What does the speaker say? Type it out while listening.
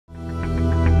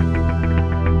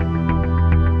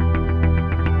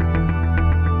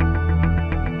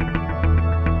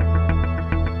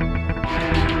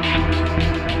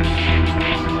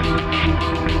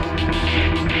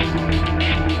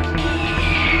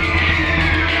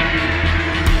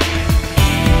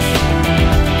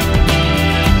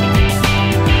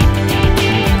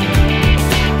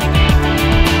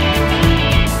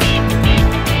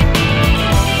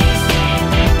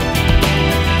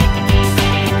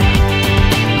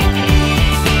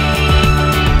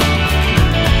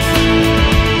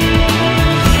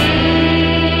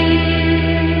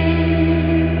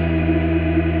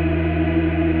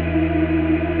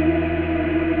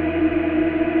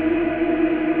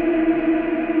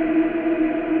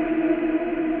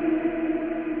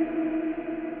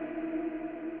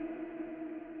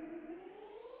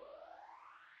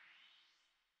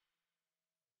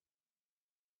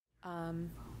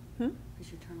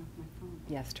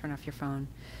Yes, turn off your phone.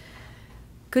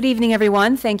 Good evening,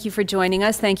 everyone. Thank you for joining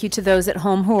us. Thank you to those at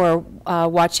home who are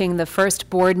watching the first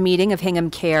board meeting of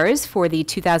Hingham CARES for the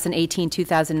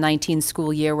 2018-2019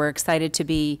 school year. We're excited to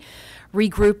be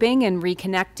regrouping and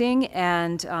reconnecting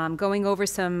and going over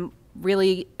some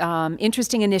really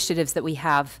interesting initiatives that we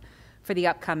have for the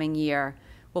upcoming year.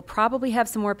 We'll probably have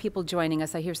some more people joining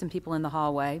us. I hear some people in the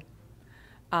hallway.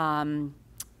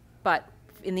 But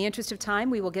in the interest of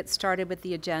time, we will get started with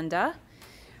the agenda.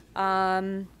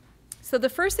 So the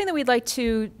first thing that we'd like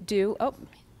to do,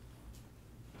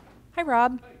 hi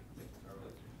Rob.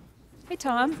 Hey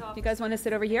Tom, you guys want to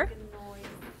sit over here?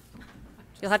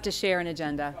 You'll have to share an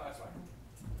agenda.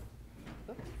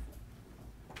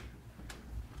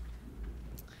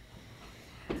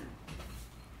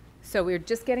 So we're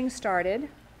just getting started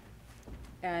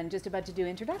and just about to do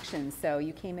introductions, so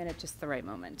you came in at just the right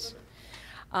moment.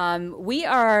 We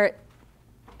are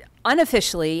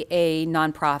unofficially a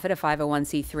nonprofit, a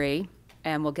 501c3,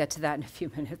 and we'll get to that in a few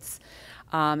minutes.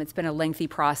 It's been a lengthy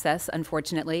process,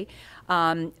 unfortunately.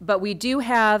 But we do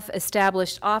have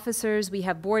established officers, we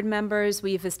have board members,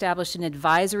 we've established an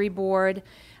advisory board,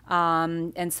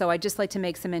 and so I'd just like to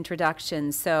make some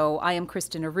introductions. So I am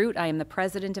Kristen Arute, I am the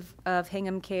president of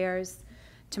Hingham CARES.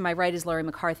 To my right is Lori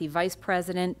McCarthy, vice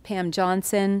president. Pam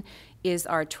Johnson is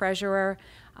our treasurer.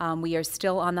 We are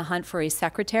still on the hunt for a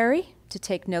secretary to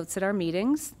take notes at our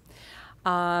meetings.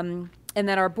 And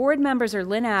then our board members are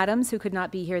Lynn Adams, who could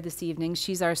not be here this evening.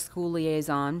 She's our school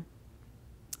liaison.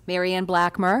 Mary Ann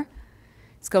Blackmer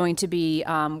is going to be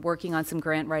working on some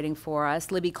grant writing for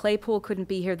us. Libby Claypool couldn't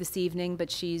be here this evening,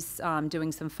 but she's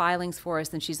doing some filings for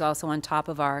us, and she's also on top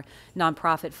of our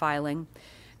nonprofit filing.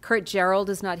 Kurt Gerald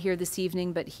is not here this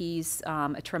evening, but he's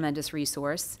a tremendous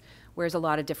resource. Wears a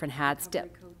lot of different hats.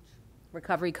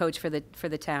 Recovery coach for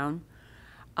the town.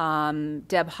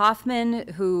 Deb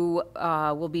Hoffman, who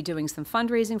will be doing some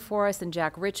fundraising for us, and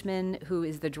Jack Richmond, who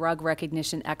is the drug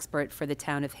recognition expert for the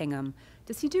town of Hingham.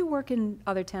 Does he do work in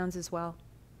other towns as well?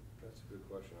 That's a good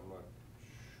question. I'm not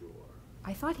sure.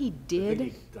 I thought he did. I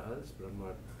think he does, but I'm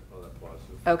not all that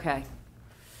positive. Okay.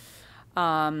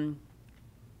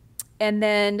 And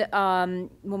then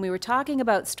when we were talking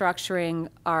about structuring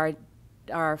our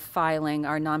filing,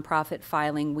 our nonprofit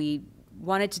filing, we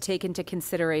wanted to take into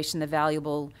consideration the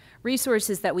valuable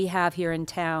resources that we have here in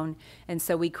town, and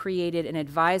so we created an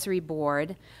advisory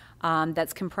board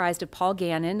that's comprised of Paul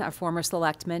Gannon, our former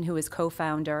selectman, who is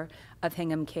co-founder of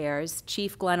Hingham CARES,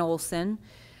 Chief Glenn Olson,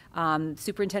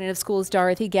 Superintendent of Schools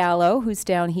Dorothy Gallo, who's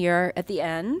down here at the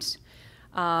end,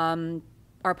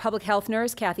 our public health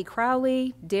nurse, Kathy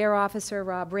Crowley, DARE officer,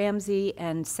 Rob Ramsey,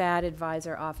 and SAD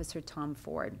advisor officer, Tom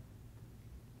Ford.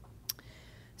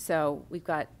 So we've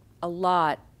got a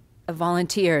lot of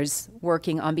volunteers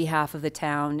working on behalf of the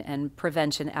town and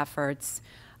prevention efforts,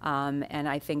 and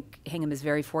I think Hingham is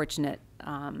very fortunate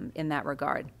in that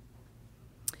regard.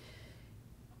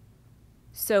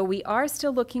 So we are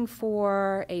still looking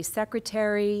for a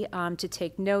secretary to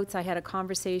take notes. I had a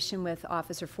conversation with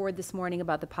Officer Ford this morning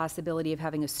about the possibility of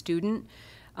having a student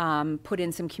put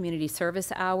in some community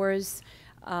service hours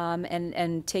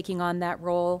and taking on that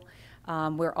role.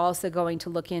 We're also going to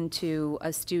look into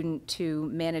a student to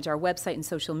manage our website and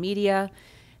social media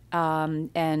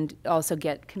and also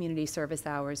get community service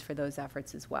hours for those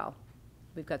efforts as well.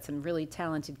 We've got some really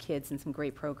talented kids and some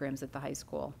great programs at the high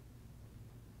school.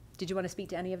 Did you want to speak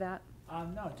to any of that?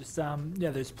 No, just, yeah,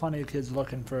 there's plenty of kids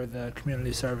looking for the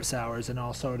community service hours and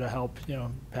also to help,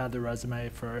 pad their resume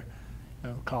for,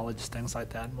 college, things like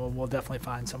that. We'll definitely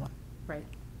find someone. Right.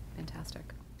 Fantastic.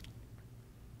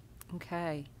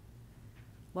 Okay.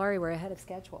 Laurie, we're ahead of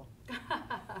schedule.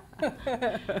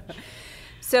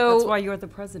 So that's why you're the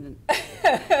president.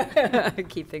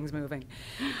 Keep things moving.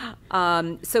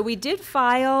 So we did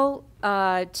file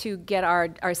to get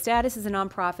our status as a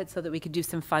nonprofit so that we could do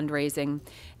some fundraising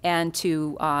and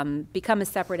to become a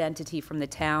separate entity from the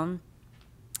town.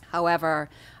 However,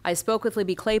 I spoke with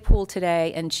Libby Claypool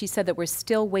today, and she said that we're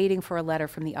still waiting for a letter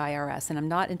from the IRS, and I'm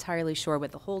not entirely sure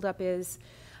what the holdup is.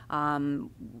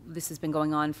 This has been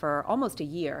going on for almost a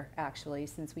year, actually,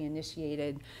 since we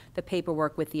initiated the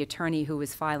paperwork with the attorney who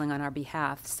was filing on our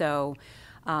behalf. So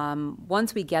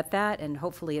once we get that, and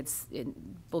hopefully it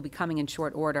will be coming in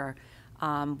short order,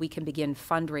 we can begin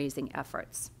fundraising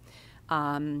efforts.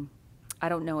 I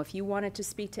don't know if you wanted to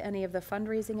speak to any of the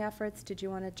fundraising efforts. Did you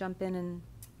want to jump in and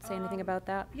say anything about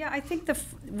that? Yeah, I think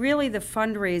really the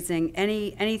fundraising,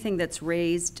 anything that's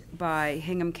raised by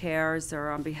Hingham CARES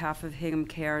or on behalf of Hingham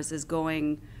CARES is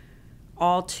going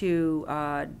all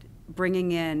to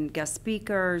bringing in guest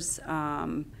speakers,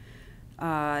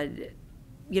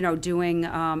 doing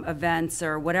events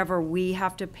or whatever we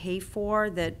have to pay for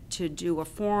that to do a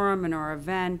forum and or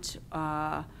event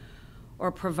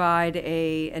or provide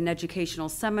an educational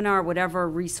seminar, whatever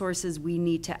resources we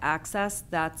need to access,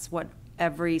 that's what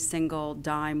every single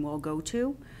dime will go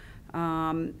to.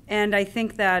 And I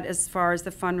think that as far as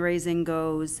the fundraising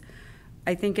goes,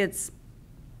 I think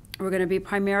we're going to be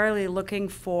primarily looking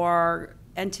for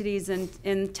entities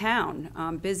in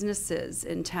town, businesses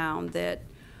in town that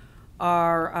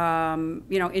are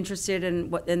interested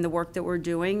in the work that we're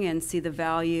doing and see the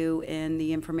value in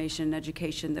the information and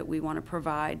education that we want to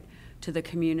provide to the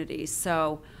community.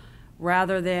 So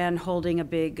rather than holding a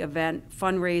big event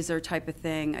fundraiser type of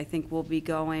thing, I think we'll be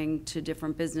going to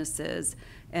different businesses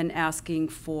and asking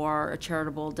for a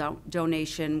charitable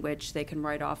donation, which they can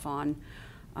write off on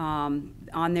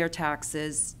their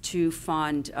taxes to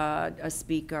fund a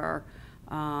speaker,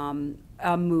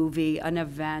 a movie, an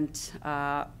event,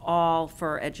 all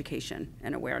for education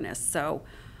and awareness. So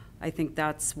I think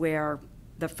that's where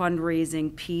the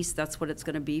fundraising piece, that's what it's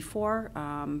going to be for,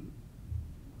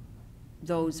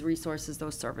 those resources,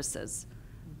 those services.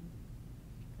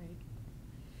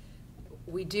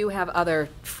 We do have other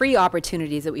free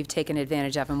opportunities that we've taken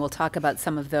advantage of, and we'll talk about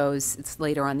some of those. It's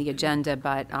later on the agenda,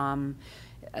 but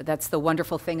that's the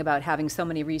wonderful thing about having so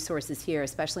many resources here,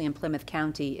 especially in Plymouth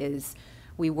County, is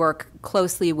we work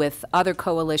closely with other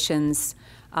coalitions,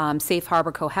 Safe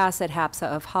Harbor Cohasset, HAPSA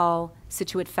of Hull,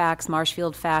 Situate Facts,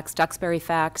 Marshfield Facts, Duxbury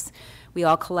Facts. We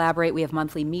all collaborate. We have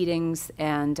monthly meetings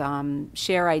and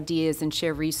share ideas and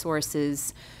share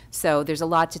resources. So there's a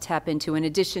lot to tap into, in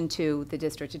addition to the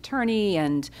district attorney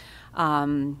and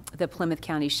the Plymouth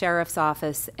County Sheriff's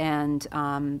Office and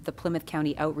the Plymouth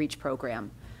County Outreach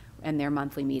Program and their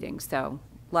monthly meetings. So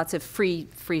lots of free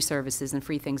services and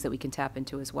free things that we can tap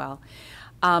into as well.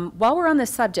 While we're on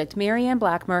this subject, Mary Ann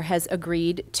Blackmer has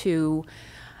agreed to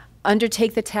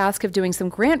undertake the task of doing some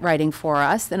grant writing for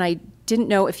us, and I didn't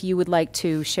know if you would like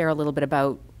to share a little bit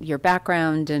about your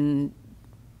background and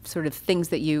sort of things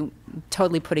that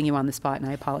totally putting you on the spot, and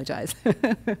I apologize.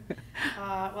 Well,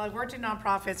 I've worked in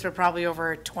nonprofits for probably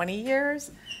over 20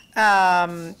 years.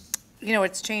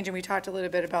 It's changing. We talked a little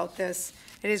bit about this.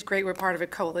 It is great we're part of a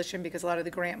coalition because a lot of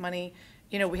the grant money,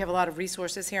 we have a lot of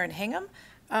resources here in Hingham,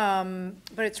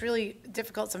 but it's really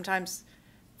difficult sometimes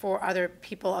for other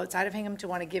people outside of Hingham to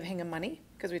want to give Hingham money,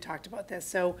 because we talked about this.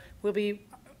 So I've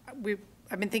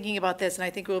been thinking about this, and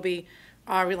I think we'll be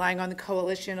relying on the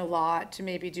coalition a lot to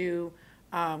maybe do,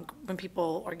 when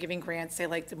people are giving grants, they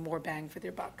like the more bang for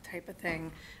their buck type of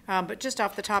thing. But just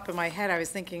off the top of my head, I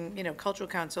was thinking, Cultural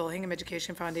Council, Hingham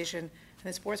Education Foundation, and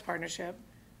the Sports Partnership,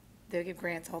 they give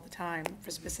grants all the time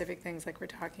for specific things like we're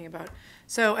talking about.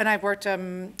 So, and I worked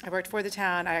for the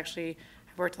town. I've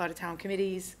worked a lot of town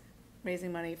committees,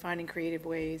 raising money, finding creative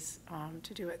ways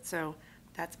to do it. So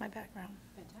that's my background.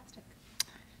 Fantastic.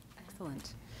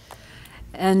 Excellent.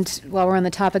 And while we're on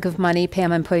the topic of money,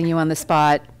 Pam, I'm putting you on the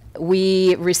spot.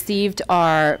 We received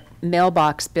our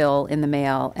mailbox bill in the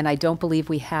mail, and I don't believe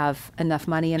we have enough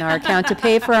money in our account to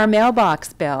pay for our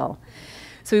mailbox bill.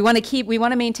 So we want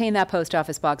to maintain that post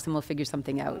office box, and we'll figure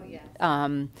something out. Oh, yes.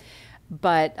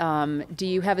 Do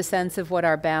you have a sense of what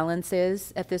our balance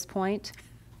is at this point?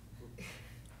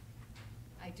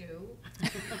 I do. Do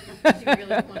you really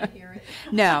want to hear it?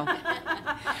 No.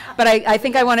 But I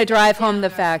think I want to drive home the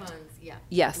fact. Funds, yeah.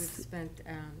 Yes. We've spent,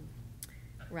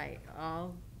 right,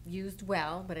 all used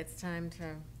well, but it's time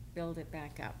to build it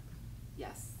back up.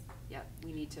 Yes. Yep.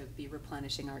 We need to be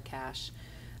replenishing our cash.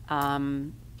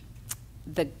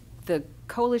 The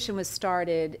coalition was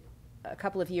started a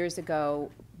couple of years ago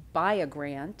by a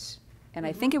grant, and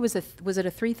I think it was it a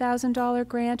 $3,000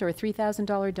 grant or a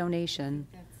 $3,000 donation?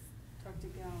 Dr.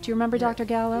 Gallo. Do you remember, Dr.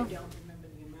 Gallo? I don't remember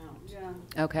the amount. Yeah.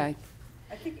 Okay.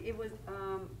 I think it was,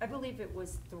 I believe it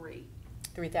was 3.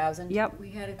 3,000? Yep.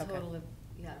 We had a total of,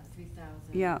 3,000.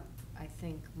 Yeah. I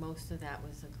think most of that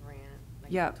was a grant,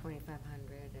 like Yeah.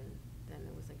 2,500, and then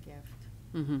it was a gift.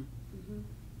 Mm-hmm. Mm-hmm.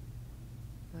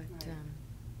 But, Right.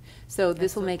 So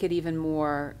this will what- make it even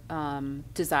more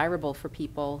desirable for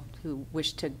people who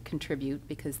wish to contribute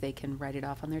because they can write it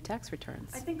off on their tax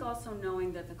returns. I think also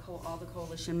knowing that all the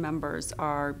coalition members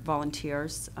are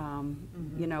volunteers,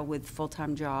 with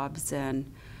full-time jobs,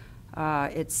 and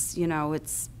it's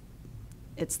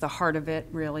the heart of it,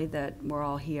 really, that we're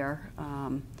all here.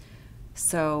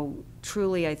 So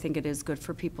truly, I think it is good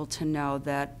for people to know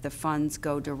that the funds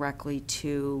go directly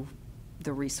to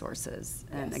the resources.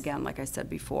 And Yes. again, like I said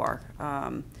before,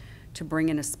 to bring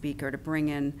in a speaker, to bring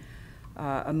in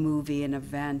a movie, an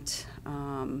event,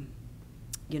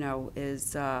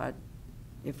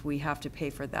 if we have to pay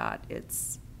for that,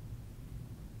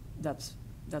 that's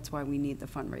that's why we need the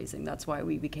fundraising. That's why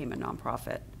we became a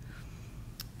nonprofit.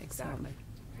 Exactly.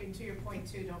 And to your point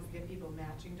too, don't forget people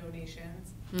matching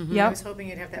donations. Mm-hmm. I Yep. was hoping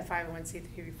you'd have that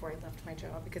 501c3 before I left my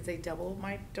job, because they double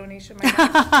my donation. My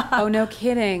match. Oh, no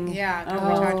kidding. Yeah, Oh.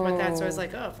 we talked about that, so I was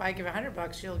like, oh, if I give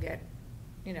 $100, you'll get,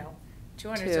 you know,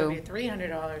 200, so it'll be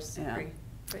 $300 Yeah. free.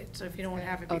 But, so if you don't want to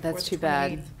have it Oh, before that's the too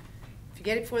bad. 28th, if you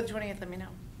get it before the 28th, let me know.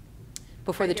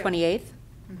 Before the Yeah. 28th?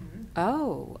 Mhm.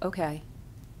 Oh, okay.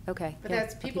 Okay. But Yeah,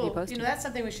 that's I'll keep people, posted. that's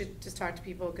something we should just talk to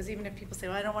people, because even if people say,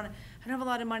 well, I don't have a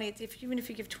lot of money, even if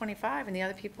you give 25 and the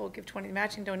other people give 20,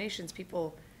 matching donations,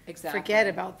 people Exactly. forget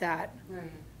about that.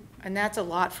 Right. And that's a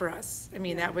lot for us. I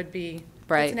mean, that would be,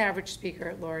 Right. what's an average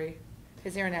speaker, Lori?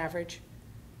 Is there an average?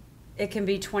 It can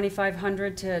be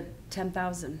 2,500 to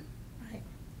 10,000. Right.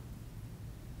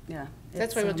 Yeah.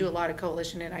 That's it's, why we'll do a lot of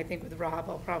coalition, and I think with Rob,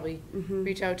 I'll probably Mhm.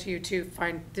 reach out to you too,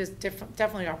 find, there's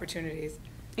definitely opportunities.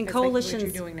 And That's like coalitions.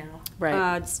 what you're doing now.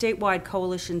 Right. Statewide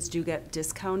coalitions do get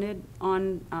discounted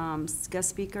on guest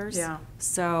speakers. Yeah.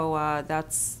 So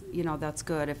that's, that's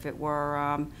good. If it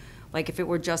were, if it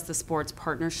were just the sports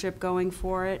partnership going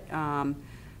for it,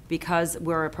 because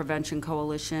we're a prevention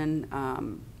coalition,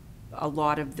 a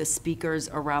lot of the speakers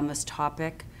around this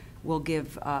topic will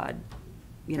give,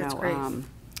 That's great.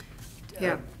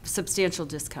 Yeah. substantial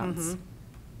discounts. Mhm.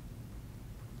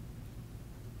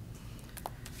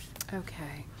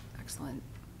 Okay, excellent.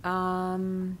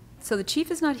 So the chief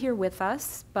is not here with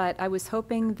us, but I was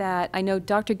hoping that, I know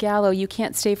Dr. Gallo, you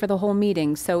can't stay for the whole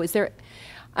meeting, so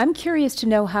I'm curious to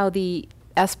know how the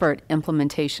SBIRT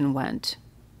implementation went.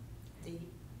 The,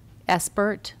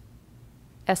 SBIRT?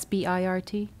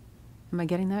 S-B-I-R-T? Am I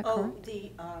getting that oh, correct?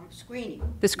 the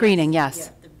screening. The screening,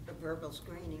 yes. Yeah, the verbal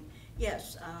screening.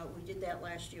 Yes, we did that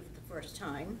last year for the first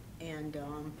time, and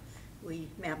we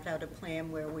mapped out a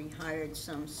plan where we hired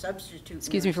some substitute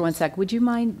Excuse me for one nurses. sec. Would you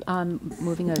mind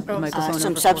moving a microphone over?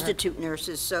 Some for her? substitute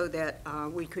nurses so that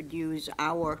we could use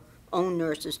our own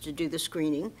nurses to do the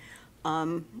screening.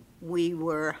 We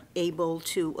were able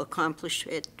to accomplish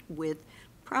it with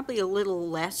probably a little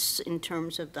less in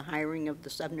terms of the hiring of the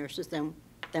sub-nurses than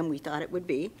we thought it would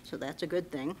be, so that's a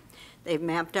good thing. They've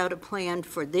mapped out a plan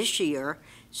for this year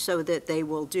so that they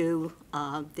will do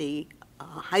the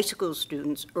high school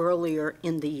students earlier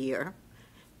in the year,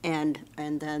 and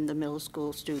then the middle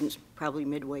school students probably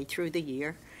midway through the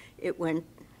year. It went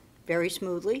very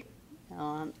smoothly,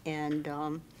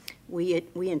 and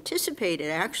we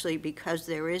anticipated, actually, because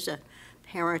there is a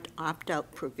parent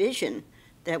opt-out provision,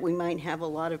 that we might have a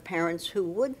lot of parents who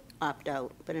would opt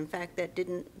out, but in fact that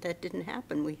didn't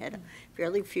happen. We had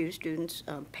fairly few students,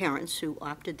 parents who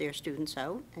opted their students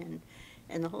out,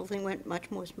 and the whole thing went much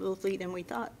more smoothly than we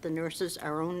thought. The nurses,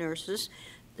 our own nurses,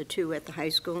 the two at the high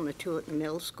school and the two at the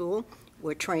middle school,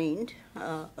 were trained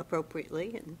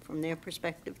appropriately, and from their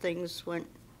perspective, things went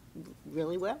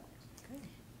really well.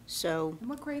 So And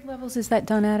what grade levels is that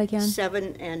done at again?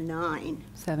 7 and 9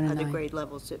 7 are and the 9. grade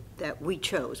levels that we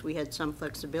chose. We had some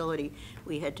flexibility.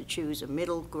 We had to choose a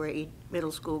middle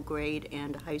school grade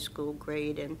and a high school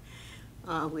grade, and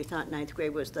we thought ninth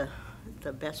grade was the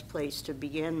best place to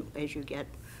begin as you get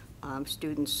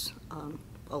students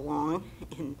along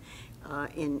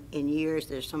in years.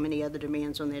 There's so many other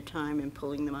demands on their time, and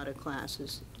pulling them out of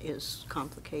classes is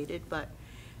complicated, but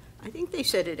I think they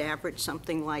said it averaged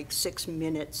something like 6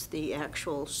 minutes, the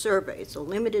actual survey. It's a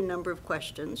limited number of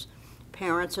questions.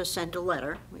 Parents are sent a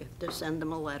letter. We have to send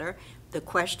them a letter. The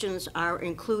questions are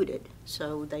included,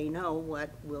 so they know what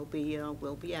will be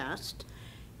asked.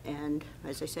 And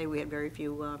as I say, we had very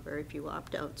few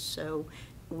opt-outs. So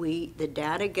the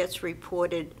data gets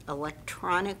reported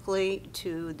electronically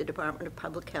to the Department of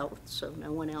Public Health, so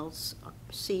no one else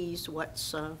sees what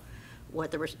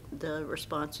the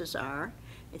responses are.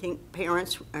 I think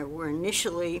parents were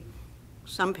initially,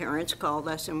 some parents called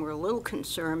us and were a little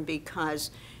concerned because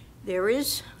they're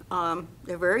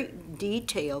very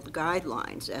detailed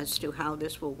guidelines as to how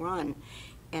this will run,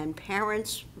 and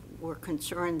parents were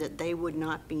concerned that they would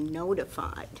not be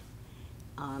notified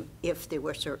if there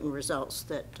were certain results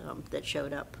that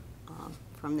showed up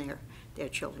from their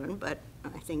children. But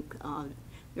I think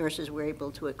nurses were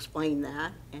able to explain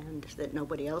that, and that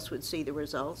nobody else would see the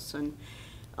results, and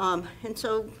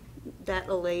so that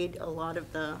allayed a lot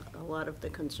of the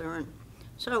concern.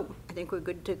 So I think we're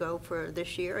good to go for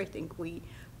this year. I think we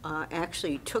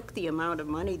actually took the amount of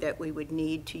money that we would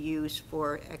need to use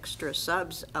for extra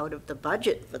subs out of the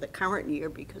budget for the current year,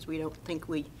 because we don't think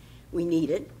we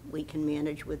need it. We can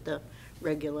manage with the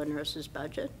regular nurses'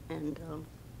 budget, and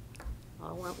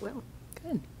all went well.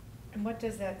 Good. And what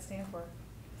does that stand for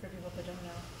people that don't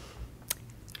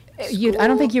know? I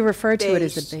don't think you referred to it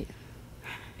as a.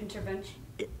 Intervention.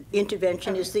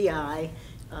 intervention is the I.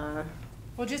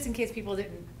 Well, just in case people they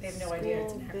have no idea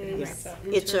it's an acronym,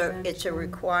 right, so. It's a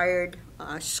required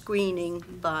screening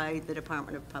by the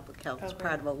Department of Public Health. It's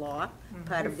part of a law,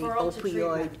 part of the Referral to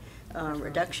opioid treatment.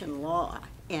 reduction law,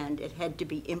 and it had to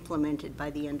be implemented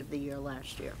by the end of the year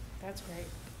last year. That's great.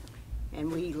 And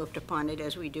we looked upon it,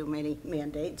 as we do many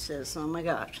mandates, as, oh my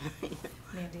gosh.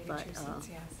 Mandated But treatments,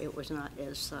 yes. it was not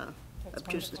as That's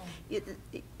obtrusive.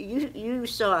 wonderful. You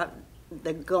saw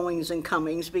the goings and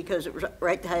comings because it was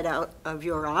right out of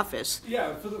your office.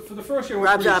 Yeah, for the first year, it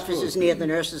went Rob's pretty office smooth. is near the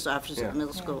nurse's office at Yeah. the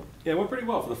middle school. Yeah, it went pretty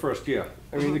well for the first year.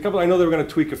 I mean, I know they were gonna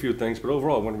tweak a few things, but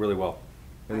overall, it went really well.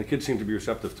 And the kids seemed to be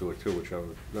receptive to it too,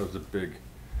 that was a big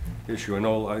issue. I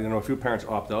know a few parents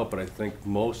opt out, but I think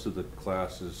most of the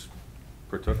classes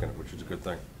partook in it, which is a good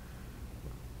thing.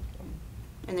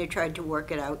 And they tried to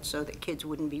work it out so that kids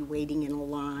wouldn't be waiting in a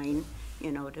line,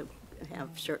 to have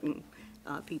certain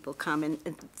people come. And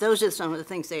those are some of the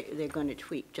things they're going to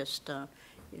tweak, just,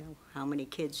 how many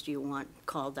kids do you want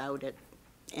called out at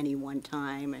any one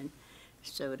time, and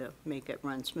so to make it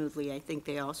run smoothly. I think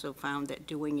they also found that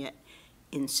doing it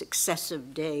in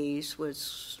successive days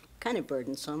was kind of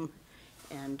burdensome,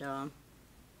 and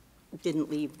didn't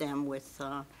leave them with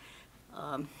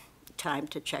time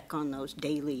to check on those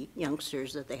daily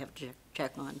youngsters that they have to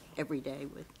check on every day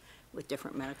with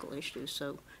different medical issues.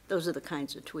 So those are the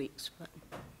kinds of tweaks. But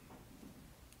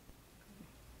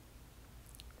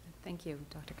Thank you,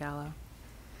 Dr. Gallo.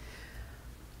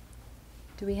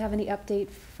 Do we have any update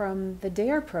from the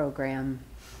DARE program?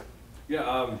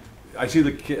 Yeah, I see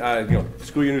the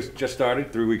school year just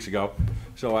started 3 weeks ago,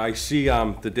 so I see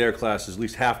the DARE classes, at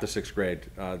least half the 6th grade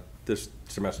this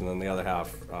semester, and then the other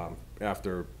half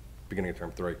after beginning of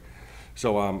term 3.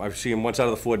 So I've seen them once out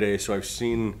of the 4 days, so I've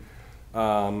seen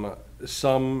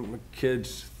some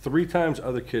kids 3 times,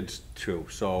 other kids 2.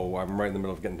 So I'm right in the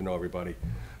middle of getting to know everybody.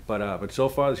 But so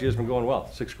far this year's been going well.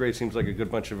 6th grade seems like a good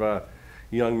bunch of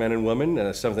young men and women.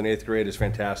 7th and 8th grade is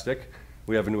fantastic.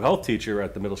 We have a new health teacher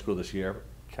at the middle school this year,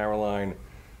 Caroline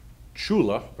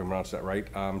Chula, if I pronounced that right.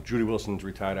 Judy Wilson's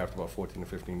retired after about 14 or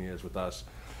 15 years with us.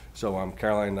 So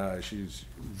Caroline, she's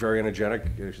very energetic.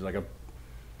 She's like a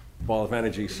ball of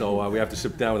energy. So we have to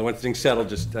sit down. Once things settle,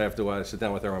 just have to sit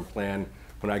down with her and plan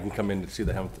when I can come in to see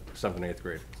the 7th and 8th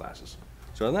grade classes.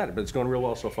 So on that, but it's going real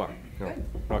well so far.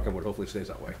 Knock on wood, hopefully it stays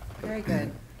that way. Very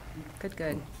good.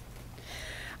 Good.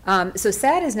 So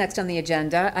SAD is next on the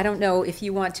agenda. I don't know if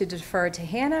you want to defer to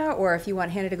Hannah, or if you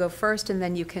want Hannah to go first, and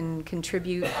then you can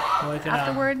contribute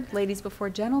afterward. Ladies before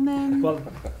gentlemen. Well,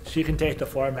 she can take the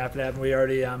floor after that. We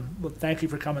already, well, thank you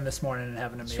for coming this morning and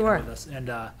having a meeting Sure. with us. And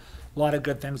a lot of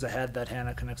good things ahead that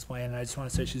Hannah can explain. And I just want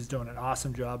to say she's doing an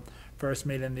awesome job. First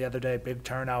meeting the other day, big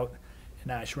turnout,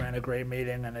 and she ran a great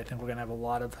meeting. And I think we're going to have a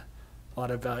lot of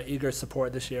eager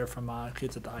support this year from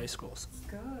kids at the high schools.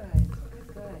 Good.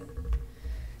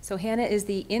 So Hannah is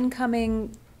the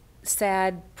incoming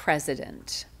SAD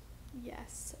president.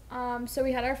 Yes. So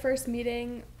we had our first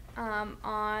meeting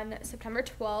on September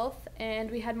 12th, and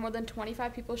we had more than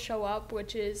 25 people show up,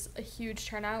 which is a huge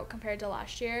turnout compared to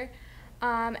last year.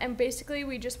 And basically,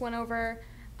 we just went over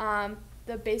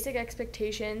the basic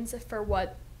expectations for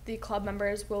what the club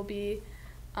members will be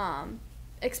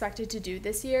expected to do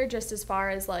this year, just as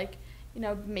far as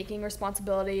making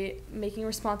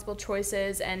responsible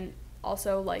choices, and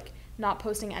also not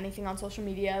posting anything on social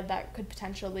media that could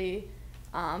potentially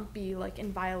be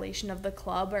in violation of the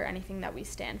club or anything that we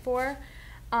stand for.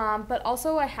 But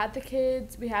also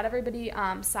we had everybody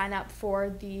sign up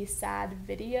for the SAD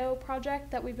video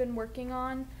project that we've been working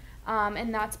on.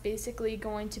 And that's basically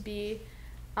going to be,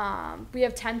 we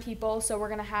have 10 people, so we're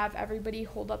going to have everybody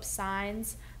hold up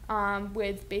signs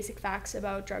with basic facts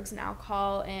about drugs and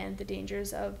alcohol and the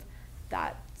dangers of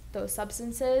those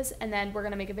substances, and then we're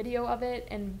going to make a video of it,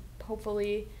 and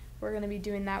hopefully we're going to be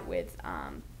doing that with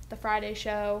the Friday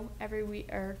show every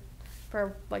week, or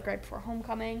for right before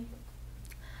homecoming.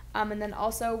 And then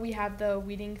also we have the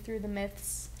Weeding Through the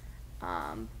Myths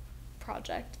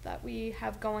project that we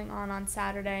have going on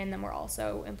Saturday, and then we're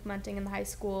also implementing in the high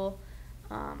school.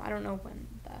 I don't know when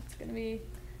that's going to be,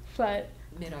 but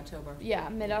Mid-October. Yeah,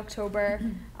 mid-October.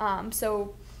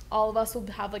 So all of us will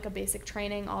have a basic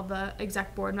training. All the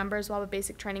exec board members will have a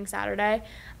basic training Saturday,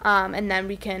 and then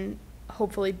we can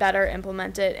hopefully better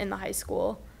implement it in the high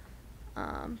school.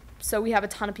 So we have a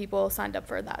ton of people signed up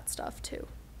for that stuff too,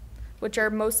 which are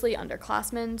mostly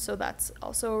underclassmen, so that's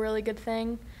also a really good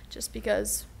thing, just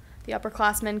because the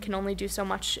upperclassmen can only do so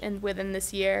much within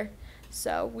this year.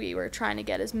 So we were trying to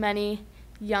get as many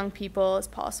young people as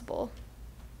possible.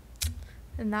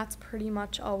 And that's pretty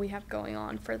much all we have going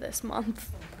on for this month.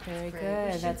 Very Great. good.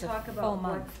 We should That's a talk full about what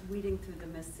month. weeding through the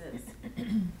mist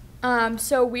is.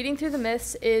 So Weeding Through the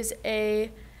Myths is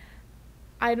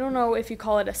I don't know if you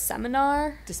call it a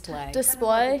seminar. Display.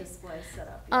 Display. Display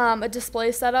setup. Yeah. A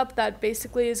display setup that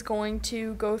basically is going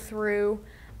to go through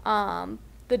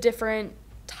the different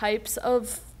types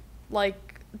of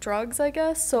like drugs, I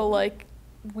guess. So like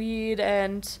weed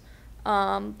and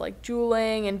like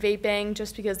juuling and vaping,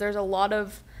 just because there's a lot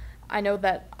of, I know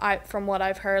that from what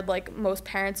I've heard, like most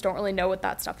parents don't really know what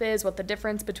that stuff is, what the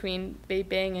difference between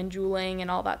vaping and juuling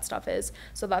and all that stuff is.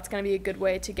 So that's going to be a good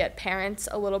way to get parents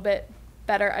a little bit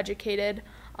better educated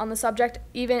on the subject,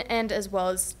 even and as well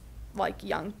as like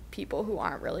young people who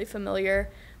aren't really familiar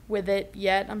with it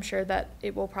yet. I'm sure that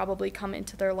it will probably come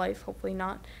into their life, hopefully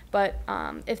not. But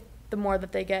if the more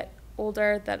that they get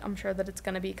older, that I'm sure that it's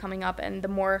going to be coming up, and the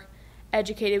more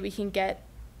educated we can get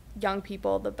young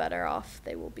people, the better off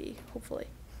they will be, hopefully.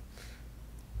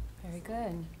 Very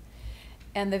good.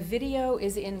 And the video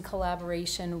is in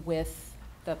collaboration with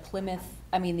the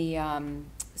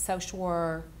South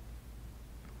Shore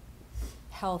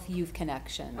Health Youth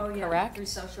Connection, correct? Through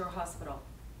South Shore Hospital.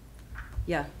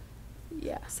 Yeah,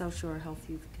 Yeah. South Shore Health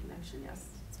Youth Connection, yes.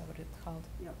 Is that what it's called?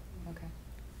 Yep. Okay.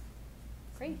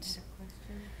 Great.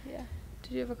 Yeah.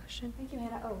 Did you have a question? Thank you,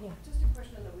 Hannah. Oh, yeah. Just a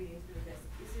question on the Weeding Through this.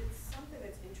 Is it something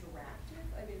that's interactive?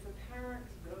 I mean, if a parent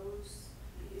goes,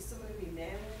 is someone going to be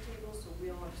manning the table so we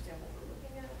all understand what we're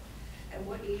looking at? And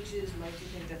what ages might you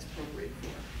think that's appropriate for?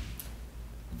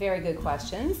 Very good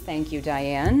questions. Thank you,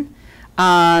 Diane.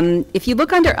 If you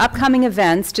look under upcoming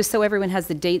events, just so everyone has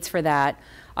the dates for that,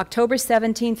 October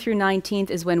 17th through 19th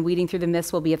is when Weeding Through the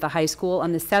Mist will be at the high school.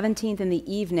 On the 17th in the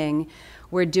evening,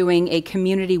 we're doing a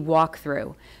community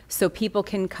walkthrough. So people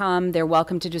can come, they're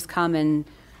welcome to just come and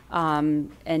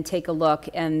take a look.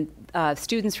 And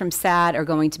students from SAD are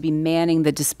going to be manning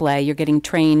the display. You're getting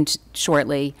trained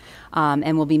shortly,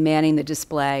 and we'll be manning the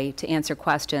display to answer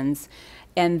questions.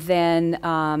 And then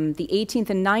the 18th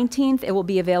and 19th, it will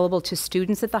be available to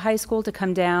students at the high school to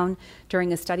come down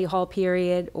during a study hall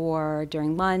period or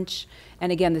during lunch.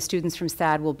 And again, the students from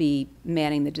SAD will be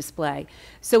manning the display.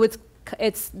 So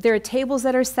there are tables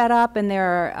that are set up, and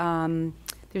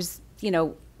there's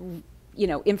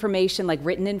information, like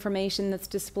written information that's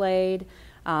displayed,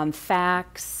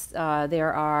 facts.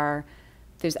 There's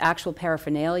actual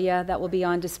paraphernalia that will be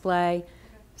on display.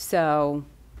 So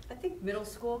I think middle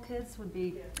school kids would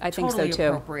be I think so, totally too.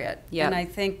 appropriate. Yep. And I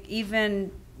think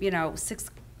even,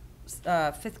 fifth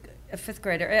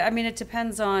grader, I mean, it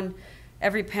depends on,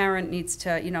 every parent needs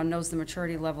to, knows the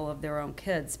maturity level of their own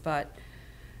kids, but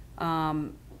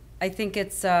I think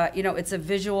it's, it's a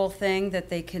visual thing that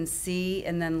they can see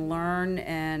and then learn,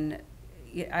 and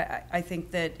I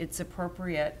think that it's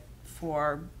appropriate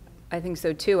for, I think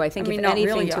so too. I think if not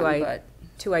anything really young, but.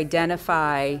 to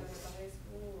identify.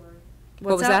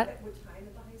 What was What's that? What time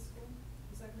at the high school?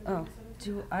 Is that going to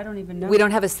be Oh, I don't even know. We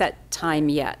don't have a set time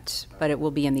yet, but it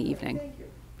will be in the evening. Thank you.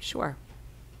 Sure.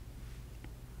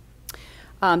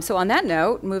 So on that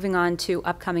note, moving on to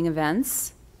upcoming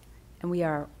events, and we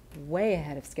are way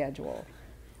ahead of schedule.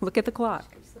 Look at the clock.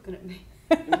 He's looking at me.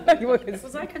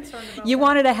 Was I concerned about You that?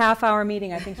 wanted a half-hour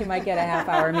meeting. I think you might get a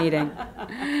half-hour meeting.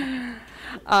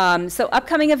 So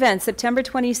upcoming events, September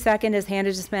 22nd, as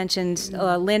Hannah just mentioned,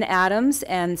 Lynn Adams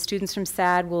and students from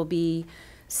SAD will be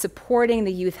supporting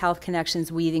the Youth Health Connections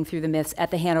Weeding Through the Myths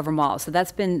at the Hanover Mall. So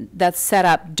that's set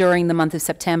up during the month of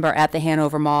September at the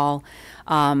Hanover Mall.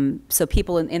 So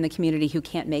people in the community who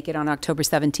can't make it on October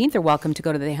 17th are welcome to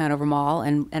go to the Hanover Mall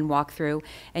and walk through.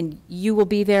 And you will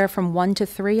be there from 1 to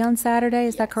 3 on Saturday,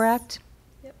 is that correct?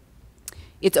 Yep.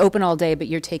 It's open all day, but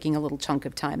you're taking a little chunk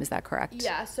of time, is that correct?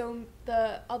 Yeah, so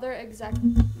the other exec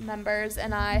members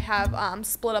and I have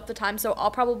split up the time, so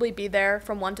I'll probably be there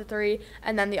from 1 to 3,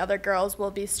 and then the other girls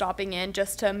will be stopping in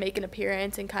just to make an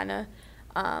appearance and kind of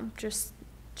just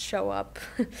show up,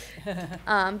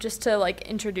 just to like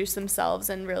introduce themselves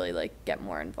and really like get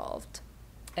more involved.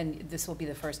 And this will be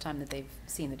the first time that they've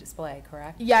seen the display,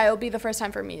 correct? Yeah, it'll be the first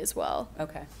time for me as well.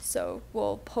 Okay. So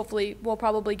we'll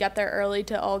probably get there early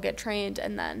to all get trained,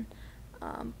 and then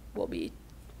we'll be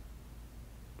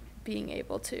being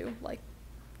able to like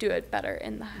do it better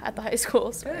at the high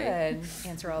school. Sorry. Good.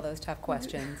 Answer all those tough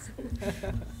questions.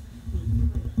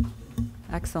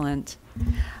 Excellent.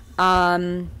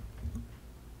 And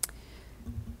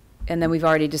then we've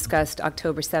already discussed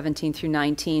October 17th through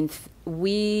 19th.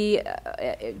 We,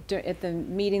 at the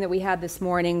meeting that we had this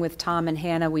morning with Tom and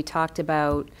Hannah, we talked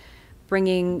about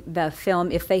bringing the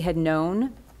film, If They Had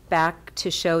Known, back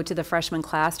to show to the freshman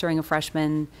class during a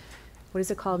freshman, what is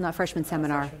it called? Not freshman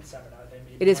seminar. Freshman seminar, they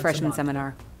meet It is once a freshman month.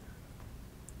 seminar.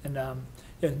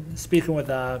 And speaking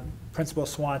with Principal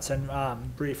Swanson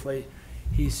briefly,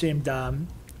 he seemed,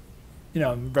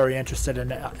 very interested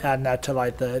in adding that to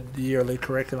like the yearly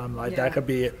curriculum. Like that could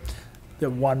be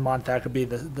the 1 month, that could be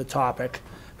the topic.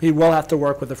 He will have to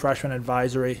work with the freshman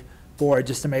advisory board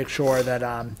just to make sure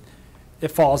that it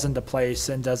falls into place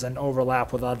and doesn't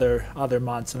overlap with other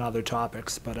months and other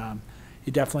topics. But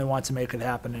he definitely wants to make it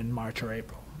happen in March or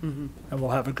April. And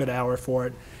we'll have a good hour for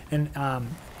it. And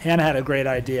Hannah had a great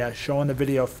idea, showing the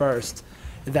video first,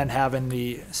 and then having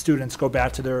the students go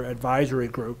back to their advisory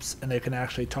groups, and they can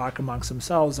actually talk amongst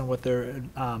themselves and with their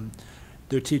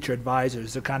teacher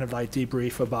advisors to kind of like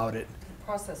debrief about it.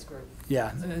 Process group.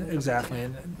 Yeah, exactly.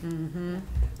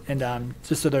 And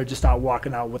just so they're just not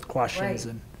walking out with questions.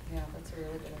 Right. And Yeah, that's a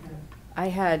really good idea. I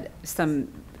had some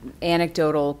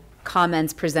anecdotal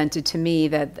comments presented to me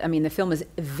that, I mean, the film is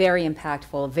very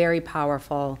impactful, very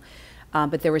powerful,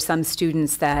 but there were some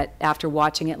students that, after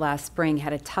watching it last spring,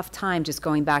 had a tough time just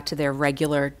going back to their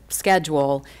regular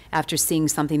schedule after seeing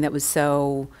something that was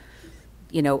so,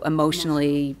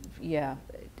 emotionally,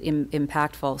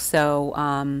 impactful. So,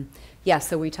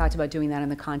 so we talked about doing that in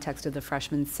the context of the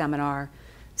freshman seminar,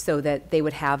 so that they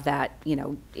would have that,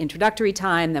 introductory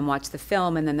time, then watch the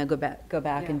film, and then they'll go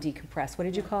back and decompress. What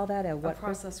did you call that? A what?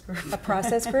 Process group. A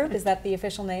process group? Is that the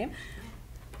official name?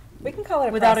 We can call it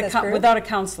a Without process group. without a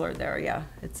counselor there, yeah.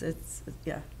 It's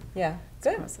yeah. Yeah, It's a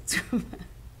good. process group.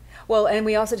 Well, and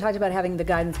we also talked about having the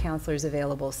guidance counselors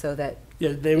available so that,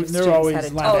 yeah, If they're students always had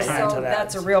a- lend Oh, a hand so to that.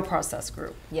 that's a real process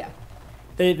group. yeah,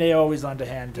 They always lend a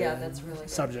hand to Yeah, that's really good.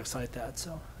 subjects like that.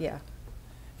 So. yeah.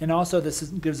 And also,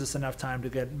 gives us enough time to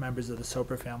get members of the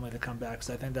Soper family to come back, because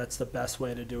I think that's the best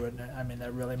way to do it. And I mean,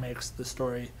 that really makes the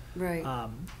story, Right.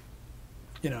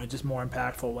 just more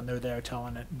impactful when they're there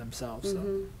telling it themselves.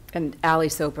 So. And Ally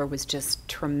Soper was just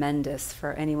tremendous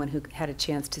for anyone who had a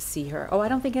chance to see her. Oh, I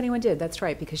don't think anyone did, that's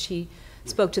right, because she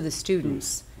spoke to the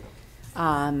students.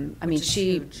 I mean, is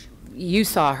huge. you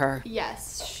saw her.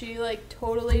 Yes, she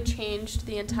totally changed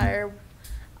the entire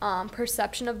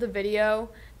perception of the video,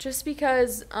 just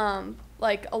because a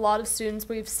lot of students,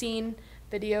 we've seen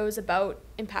videos about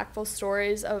impactful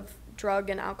stories of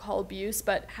drug and alcohol abuse,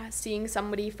 but seeing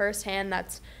somebody firsthand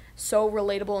that's so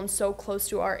relatable and so close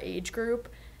to our age group,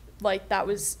 that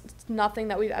was nothing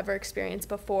that we've ever experienced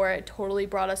before. It totally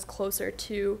brought us closer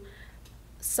to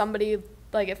somebody.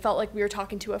 It felt like we were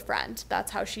talking to a friend.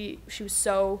 That's how she was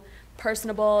so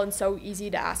personable and so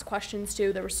easy to ask questions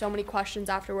to. There were so many questions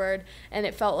afterward, and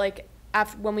it felt like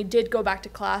when we did go back to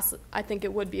class, I think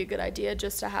it would be a good idea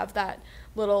just to have that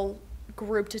little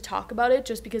group to talk about it,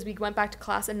 just because we went back to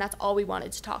class and that's all we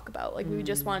wanted to talk about. We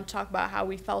just wanted to talk about how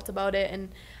we felt about it and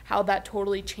how that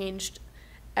totally changed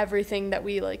everything that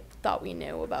we thought we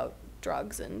knew about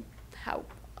drugs and how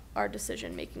our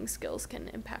decision-making skills can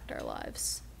impact our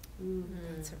lives.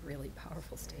 That's a really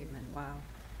powerful statement, wow.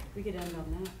 We could end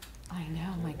on that. I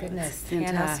know, my goodness.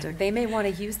 Fantastic. Hannah, they may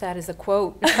want to use that as a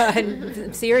quote,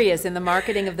 I'm serious, in the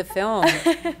marketing of the film.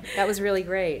 That was really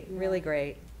great, really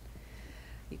great.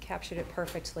 You captured it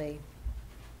perfectly.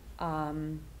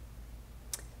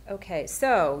 Okay,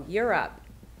 so you're up,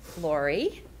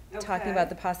 Lori, talking Okay. about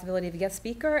the possibility of a guest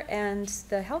speaker and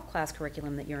the health class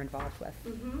curriculum that you're involved with.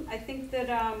 I think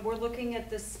that we're looking at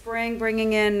this spring,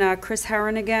 bringing in Chris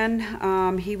Herron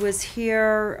again. He was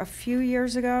here a few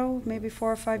years ago, maybe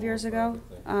 4 or 5 years ago.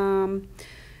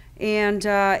 And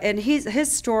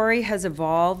his story has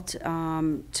evolved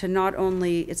to not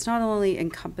only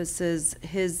encompasses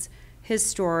his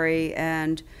story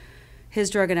and his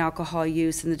drug and alcohol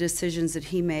use and the decisions that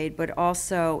he made, but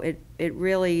also it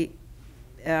really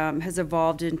has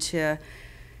evolved into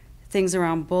things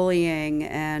around bullying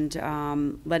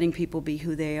and letting people be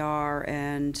who they are,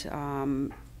 and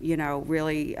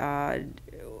really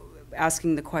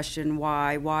asking the question,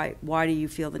 why do you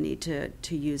feel the need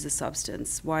to use a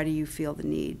substance? Why do you feel the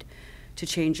need to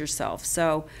change yourself?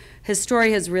 So his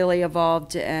story has really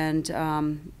evolved, and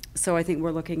so I think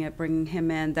we're looking at bringing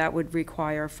him in. That would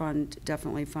require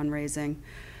definitely fundraising.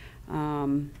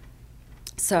 And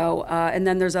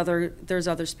then there's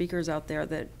other speakers out there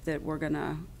that we're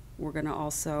gonna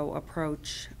also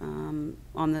approach on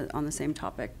the same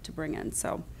topic to bring in.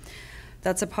 So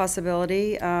that's a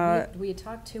possibility. We had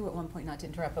talked too at one point, not to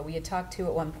interrupt, but we had talked too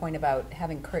at one point about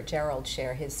having Kurt Gerald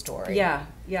share his story. Yeah,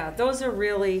 those are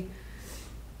really,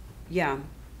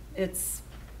 it's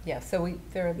so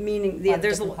there are meaning, a lot of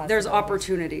there's different there's possibilities.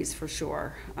 opportunities for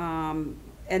sure.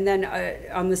 And then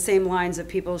on the same lines of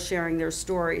people sharing their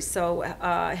stories. So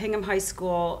Hingham High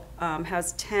School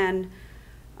has 10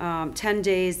 10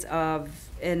 days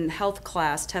in health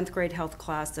class, 10th grade health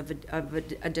class of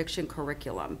addiction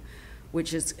curriculum,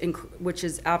 which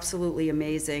is absolutely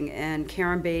amazing. And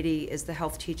Karen Beatty is the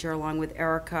health teacher, along with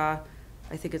Erica,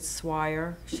 I think it's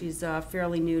Swire. She's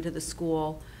fairly new to the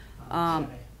school.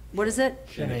 What is it?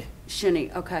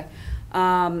 Shinny, okay.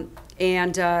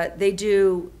 And they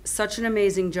do such an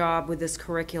amazing job with this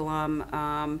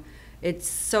curriculum. It's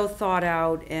so thought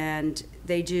out, and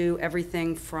they do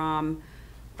everything from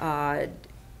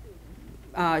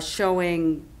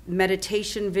showing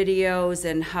meditation videos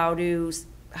and how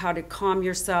to calm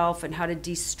yourself and how to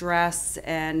de-stress,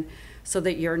 and so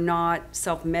that you're not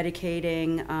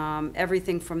self-medicating.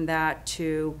 Everything from that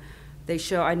to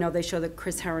I know they show the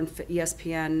Chris Herron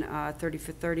ESPN 30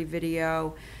 for 30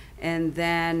 video, and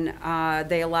then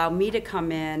they allow me to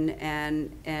come in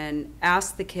and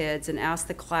ask the kids and ask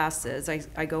the classes.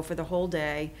 I go for the whole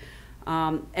day.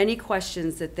 Any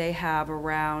questions that they have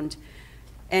around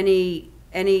any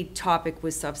topic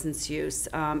with substance use,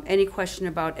 any question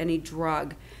about any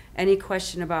drug, any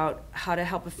question about how to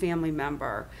help a family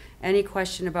member, any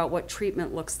question about what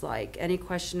treatment looks like, any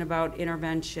question about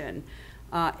intervention,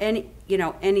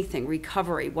 anything,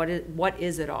 recovery, what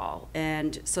is it all?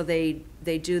 And so they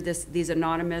do these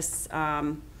anonymous,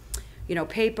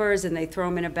 papers, and they throw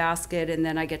them in a basket, and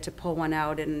then I get to pull one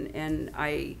out and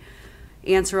I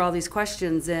answer all these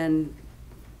questions. And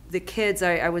the kids,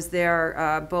 I was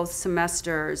there both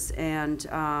semesters, and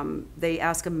they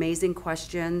ask amazing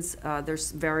questions. They're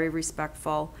very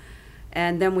respectful.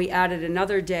 And then we added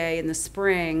another day in the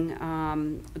spring,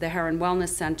 the Herron Wellness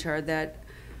Center that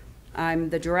I'm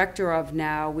the director of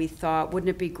now. We thought, wouldn't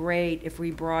it be great if we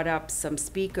brought up some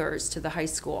speakers to the high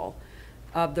school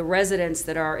of the residents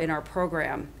that are in our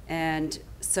program? And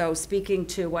so, speaking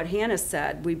to what Hannah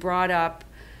said, we brought up,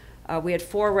 we had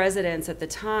 4 residents at the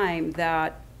time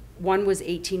that one was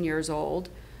 18 years old,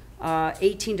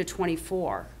 18 to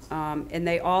 24, and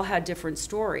they all had different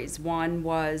stories. One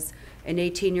was an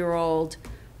 18-year-old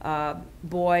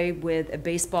boy with a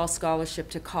baseball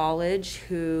scholarship to college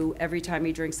who, every time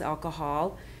he drinks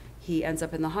alcohol, he ends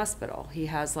up in the hospital. He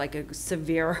has like a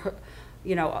severe,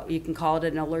 you can call it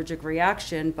an allergic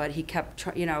reaction, but he kept,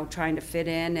 trying to fit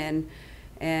in, and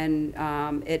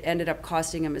it ended up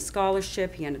costing him his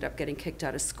scholarship. He ended up getting kicked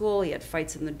out of school. He had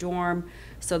fights in the dorm.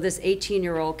 So this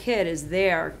 18-year-old kid is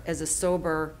there as a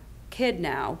sober kid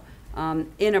now,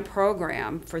 in a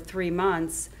program for 3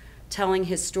 months, telling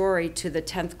his story to the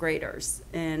 10th graders.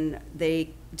 And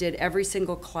they did every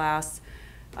single class.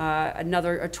 A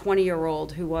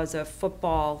 20-year-old who was a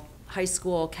football high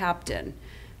school captain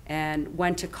and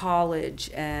went to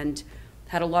college and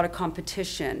had a lot of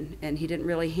competition, and he didn't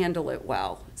really handle it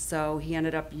well. So he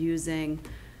ended up using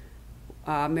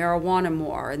marijuana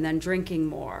more, and then drinking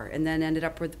more, and then ended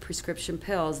up with prescription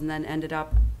pills, and then ended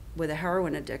up with a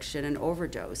heroin addiction and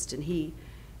overdosed. And he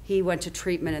went to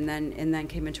treatment and then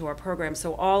came into our program.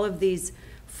 So all of these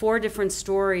 4 different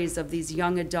stories of these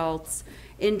young adults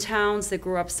in towns that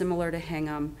grew up similar to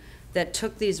Hingham that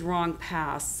took these wrong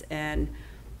paths, and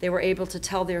they were able to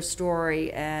tell their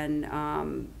story. And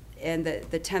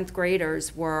the 10th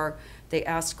graders they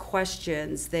asked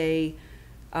questions.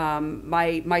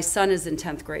 My son is in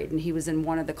 10th grade, and he was in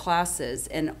one of the classes,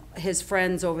 and his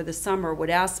friends over the summer would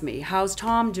ask me, how's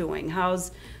Tom doing?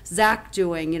 How's Zach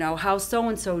doing? How's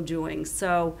so-and-so doing?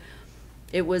 So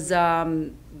it was,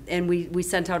 and we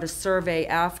sent out a survey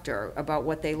after about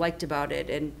what they liked about it,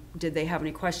 and did they have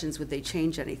any questions, would they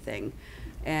change anything?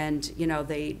 And,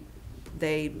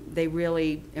 they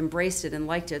really embraced it and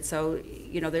liked it. So,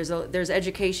 there's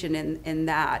education in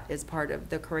that as part of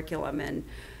the curriculum. And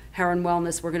Herron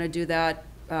Wellness, we're going to do that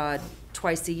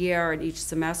twice a year and each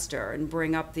semester, and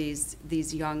bring up these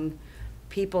young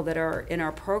people that are in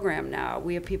our program now.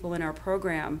 We have people in our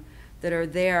program that are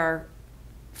there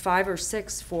 5 or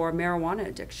 6 for marijuana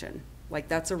addiction. Like,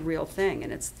 that's a real thing,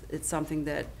 and it's something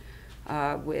that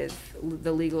with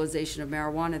the legalization of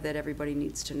marijuana that everybody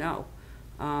needs to know.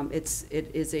 It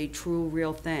is a true,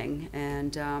 real thing,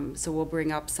 and so we'll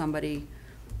bring up somebody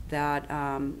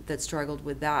that struggled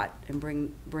with that and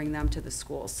bring them to the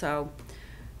school. So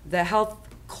the health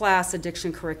class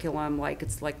addiction curriculum,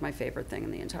 it's like my favorite thing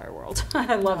in the entire world.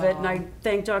 I love it, and I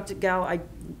thank Dr. Gell.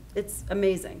 It's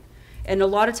amazing, and a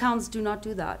lot of towns do not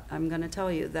do that. I'm going to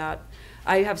tell you that.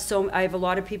 I have a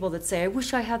lot of people that say, I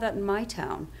wish I had that in my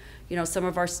town. Some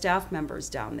of our staff members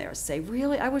down there say,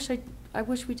 really, I wish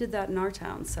we did that in our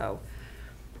town. So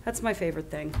that's my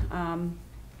favorite thing. And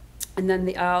then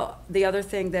the other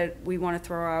thing that we want to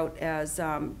throw out as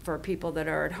for people that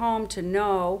are at home to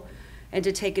know and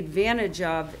to take advantage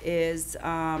of is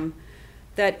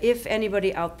that if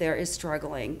anybody out there is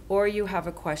struggling, or you have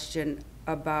a question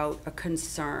about a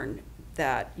concern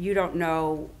that you don't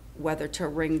know whether to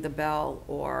ring the bell,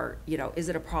 or, you know, is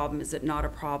it a problem, is it not a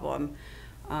problem,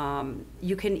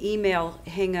 you can email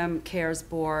Hingham CARES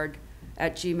Board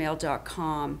at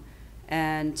gmail.com,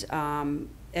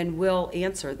 and we'll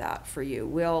answer that for you.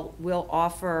 We'll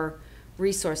offer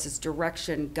resources,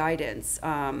 direction, guidance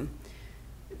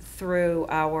through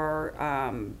our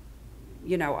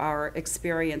you know, our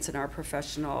experience and our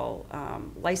professional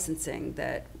licensing,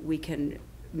 that we can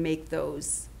make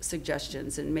those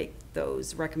suggestions and make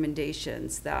those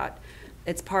recommendations. That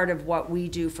it's part of what we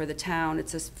do for the town.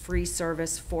 It's a free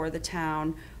service for the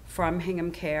town from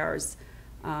Hingham Cares,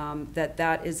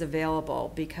 that is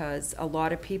available, because a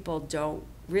lot of people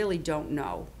really don't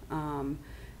know.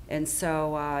 And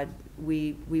so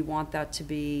we want that to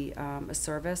be a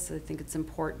service. I think it's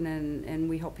important, and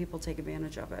we hope people take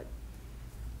advantage of it.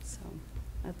 So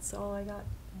that's all I got.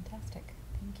 Fantastic.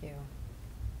 Thank you.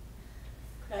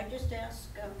 Could I just ask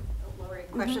Lori a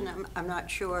question? I'm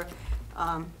not sure,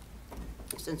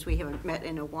 since we haven't met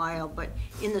in a while, but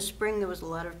in the spring there was a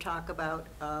lot of talk about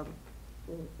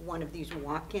one of these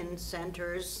walk-in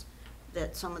centers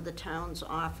that some of the towns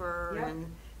offer. Yep. And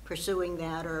pursuing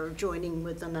that, or joining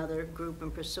with another group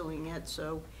and pursuing it.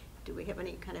 So do we have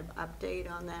any kind of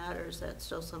update on that, or is that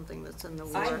still something that's in the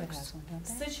works?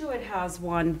 Situate has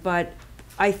one, but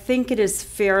I think it is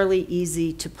fairly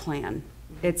easy to plan.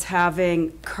 It's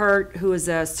having Kurt, who is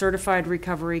a certified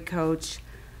recovery coach,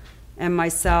 and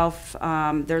myself.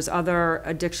 There's other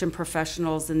addiction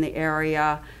professionals in the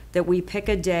area, that we pick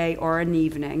a day or an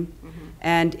evening.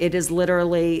 And it is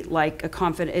literally like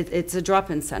it's a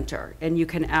drop-in center, and you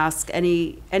can ask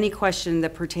any question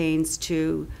that pertains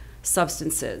to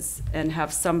substances, and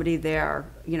have somebody there.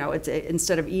 You know,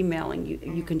 instead of emailing,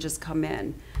 you can just come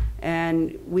in,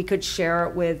 and we could share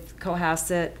it with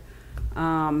Cohasset.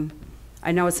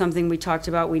 I know it's something we talked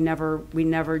about. We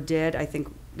never did. I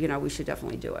think, you know, we should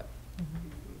definitely do it.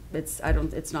 It's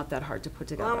not that hard to put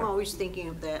together. Well, I'm always thinking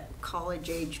of that college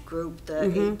age group,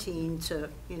 the 18 to,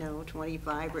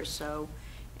 25 or so,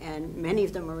 and many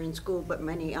of them are in school, but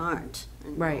many aren't.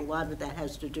 And right. A lot of that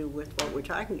has to do with what we're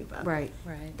talking about. Right.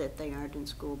 That they aren't in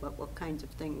school, but what kinds of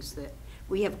things that,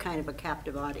 we have kind of a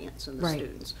captive audience in the right.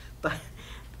 students,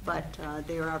 but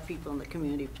there are people in the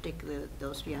community, particularly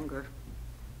those younger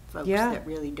folks, yeah. that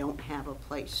really don't have a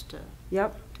place to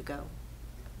go.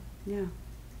 Yeah.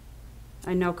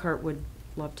 I know Kurt would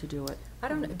love to do it. I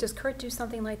don't know, does Kurt do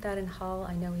something like that in Hull?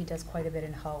 I know he does quite a bit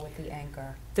in Hull with the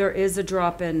Anchor. There is a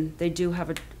drop-in. They do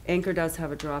have Anchor does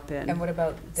have a drop-in. And what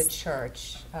about the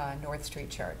church, North Street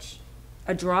Church?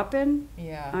 A drop-in?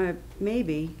 Yeah.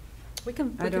 Maybe. We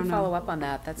can follow up on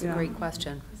that. That's a great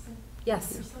question.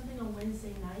 Yes? Is there something on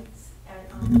Wednesday nights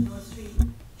at North Street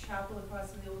Chapel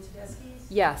across from the old Tedeschi's?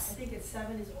 Yes. I think at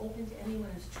 7 is open to anyone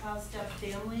who's 12-step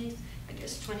family. I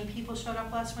guess 20 people showed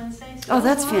up last Wednesday. So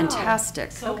that's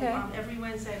fantastic. So every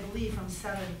Wednesday, I believe, from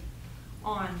 7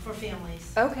 on for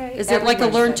families. Okay. Is it like a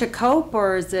Learn to Cope,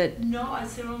 or is it? No,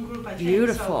 it's their own group, I think.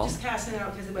 Beautiful. So just passing it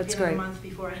out, because it would be a month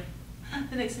before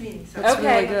the next meeting. So that's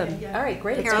really good. Yeah. All right,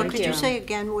 great. Carol, could you say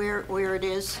again where it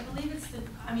is? I believe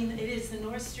it is the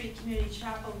North Street Community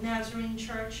Chapel Nazarene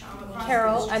Church.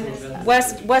 Carol,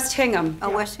 West Hingham. Oh,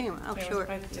 West Hingham. Oh, sure.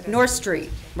 North Street,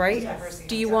 right? Yes.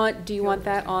 Do you want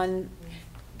that on?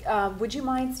 Would you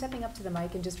mind stepping up to the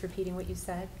mic and just repeating what you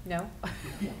said? No?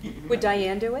 Would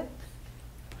Diane do it?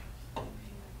 I'm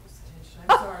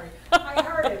sorry. I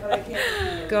heard it, but I can't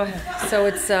repeat it. Go ahead. So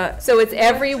it's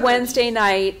every Wednesday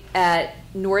night at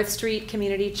North Street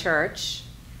Community Church.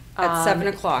 At 7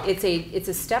 o'clock. It's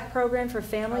a step program for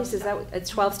families. Is that a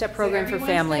 12-step program for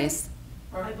families?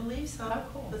 I believe so.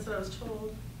 That's what I was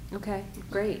told. Okay,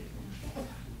 great.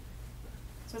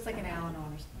 So it's like an Al-Anon or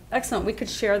something. Excellent. We could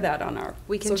share that on our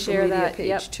social share media that, page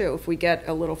yep. too, if we get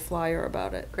a little flyer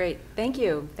about it. Great. Thank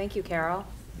you. Thank you, Carol.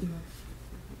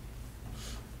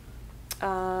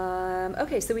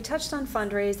 Okay, so we touched on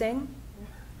fundraising.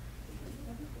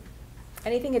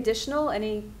 Anything additional?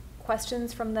 Any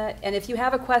questions from that? And if you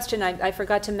have a question, I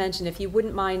forgot to mention, if you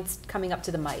wouldn't mind coming up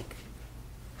to the mic.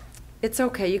 It's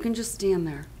okay. You can just stand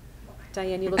there.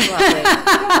 Diane, you look lovely.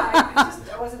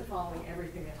 I wasn't following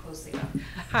everything that closely enough.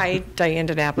 Hi, Diane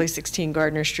DiNapoli, 16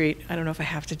 Gardner Street. I don't know if I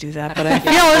have to do that, but I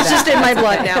feel it's just in my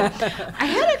blood now. I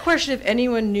had a question if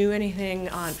anyone knew anything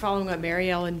on, following up Mary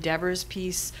Ellen Dever's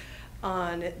piece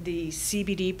on the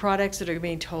CBD products that are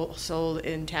being sold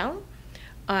in town.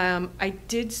 I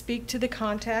did speak to the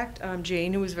contact,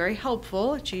 Jane, who was very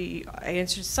helpful. She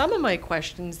answered some of my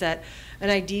questions that an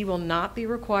ID will not be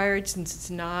required since it's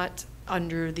not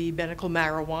under the medical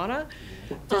marijuana.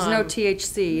 There's no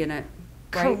THC in it,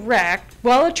 right? Correct.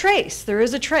 Well, a trace. There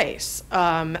is a trace.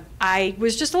 I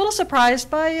was just a little surprised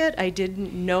by it. I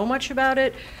didn't know much about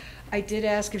it. I did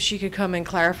ask if she could come and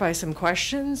clarify some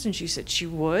questions, and she said she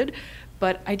would.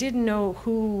 But I didn't know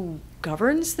who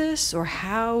governs this or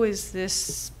how is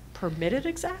this permitted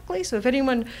exactly. So if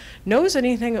anyone knows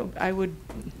anything, I would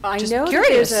just know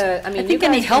curious. That there's a, I mean, I think you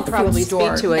any guys health can food probably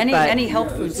store, speak to it, any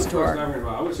health Yeah, food this is store.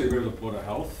 I would say maybe the Board of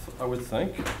Health, I would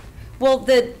think. Well,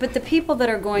 but the people that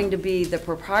are going to be the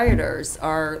proprietors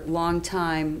are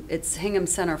longtime, it's Hingham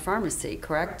Center Pharmacy,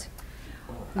 correct?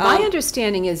 My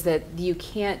understanding is that you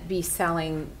can't be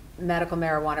selling medical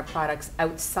marijuana products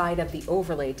outside of the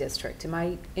overlay district. Am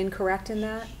I incorrect in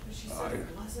that?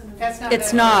 That's not.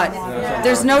 It's not.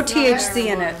 There's no THC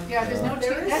in it. Yeah, there's no,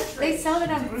 they sell it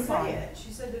on Groupon.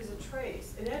 She said there's a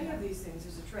trace. In any of these things,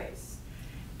 there's a trace.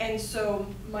 And so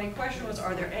my question was,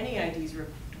 are there any IDs?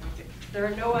 There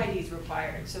are no IDs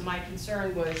required. So my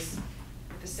concern was,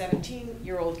 if a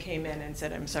 17-year-old came in and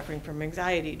said, I'm suffering from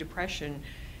anxiety, depression,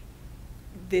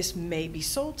 this may be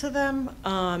sold to them.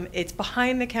 It's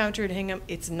behind the counter at Hingham.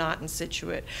 It's not in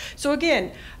Situate. So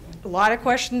again, a lot of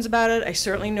questions about it. I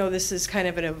certainly know this is kind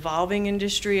of an evolving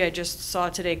industry. I just saw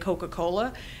today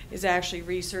Coca-Cola is actually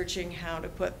researching how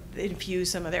to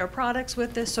infuse some of their products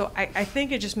with this. So I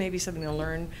think it just may be something to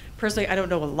learn. Personally, I don't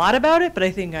know a lot about it, but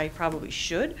I think I probably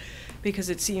should, because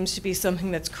it seems to be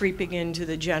something that's creeping into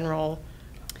the general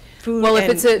food. Well, if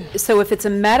it's a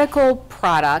medical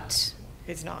product,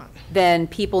 it's not. Then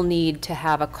people need to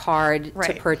have a card to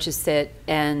Right. purchase it,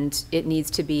 and it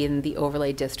needs to be in the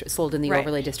overlay district, sold in the Right.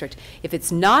 overlay district. If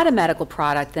it's not a medical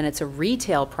product, then it's a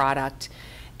retail product,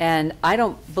 and I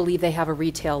don't believe they have a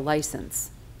retail license.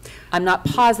 I'm not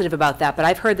positive about that, but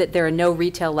I've heard that there are no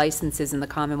retail licenses in the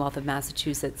Commonwealth of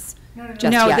Massachusetts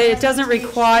just No, yet. it doesn't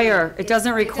require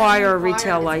a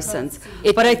retail license.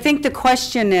 But I think the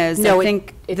question is, No, I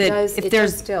think it that does, if it does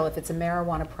there's, still, if it's a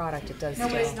marijuana product, it does No,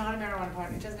 still. but it's not a marijuana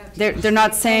product. It doesn't have to. they're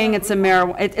not saying it's a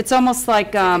marijuana, it's almost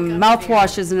like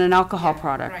mouthwash isn't an alcohol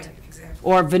product. Right, exactly.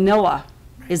 Or vanilla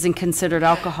isn't considered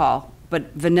alcohol,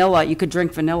 but vanilla, you could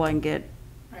drink vanilla and get,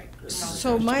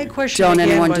 So my question Don't again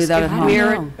anyone do was, that if at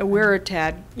home? we're a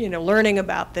tad, learning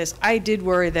about this, I did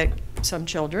worry that some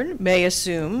children may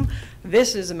assume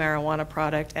this is a marijuana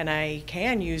product and I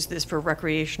can use this for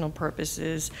recreational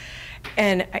purposes.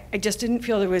 And I just didn't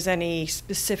feel there was any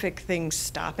specific thing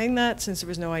stopping that, since there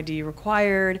was no ID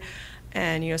required.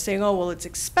 And, saying, oh, well, it's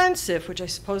expensive, which I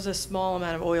suppose a small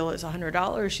amount of oil is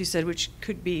 $100, she said, which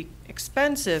could be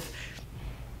expensive.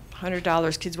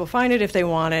 $100, kids will find it if they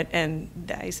want it. And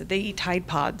I said, they eat Tide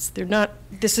Pods.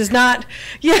 This is not,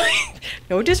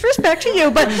 no disrespect to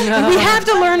you, but we have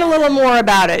to learn a little more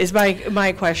about it, is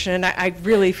my question. And I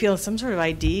really feel some sort of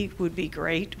ID would be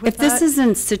great with if this is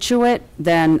in Situate,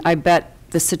 then I bet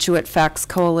the Situate Facts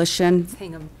Coalition,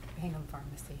 Hingham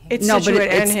Pharmacy. It's No, but Situate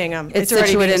and it's- Hingham. it's already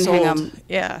Situate being and sold. Hingham.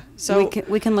 Yeah, so.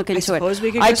 we can look into it. I suppose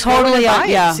we could I just go in and totally, buy it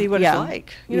yeah, and see what yeah, it's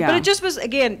like. yeah. But it just was,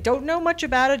 again, don't know much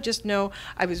about it, just know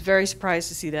I was very surprised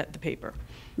to see that in the paper.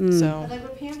 Mm. So, Like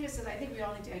what Pam just said, I think we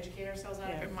all need to educate ourselves on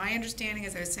it. But my understanding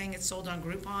is, I was saying, it's sold on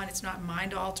Groupon. It's not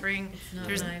mind altering. not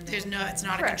It's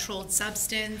not a Correct. controlled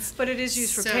substance. but it is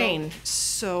used for So- pain,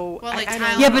 so. Well, like I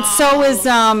don't- Yeah, but so is,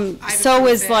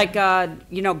 Ibuprofen.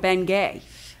 like, Ben Gay.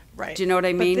 Right. Do you know what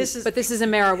I But mean? But this is a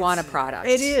marijuana product.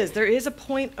 It is, there is a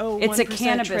 0.01% It's a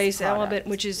cannabis trace product. element,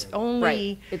 which is only.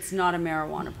 Right. It's not a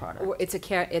marijuana product. Or it's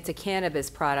a cannabis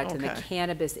product, and the Okay.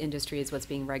 cannabis industry is what's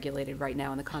being regulated right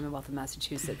now in the Commonwealth of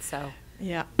Massachusetts, so.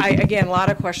 Yeah, again, a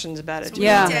lot of questions about it. So we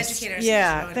Yeah. need to educate ourselves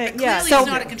Yeah, about it. thank- But yeah. clearly, So- it's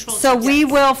not a controlled So we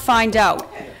substance. will find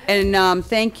out, and,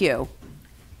 thank you.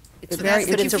 So that's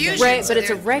the But it's a confusion. So but it's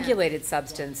a they're- regulated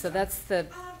substance, so that's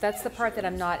the part that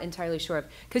I'm not entirely sure of.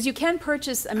 Because you can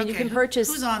purchase, you Okay, can who- purchase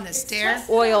Who's on this, Dare?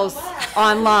 oils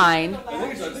online.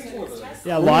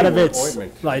 Yeah, a lot of it's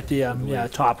Ointment. like the,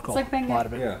 topical, It's like a lot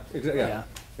of it. Yeah, exactly, Yeah.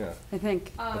 yeah. I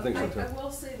think. I think so, too. I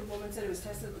will say the woman said it was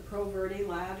tested at the Pro Verde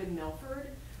lab in Milford.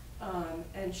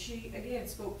 And she, again,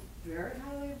 spoke very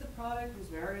highly of the product, was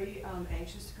very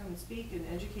anxious to come and speak and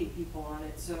educate people on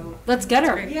it, so. Let's get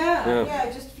her. Yeah. Yeah,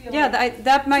 I just feel Yeah, like.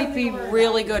 that might be something to learn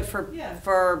really about. good for, Yeah.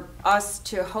 for us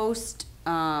to host,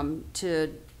 to,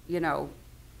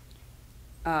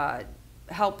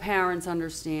 help parents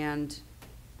understand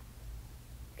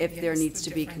if there Yes, needs the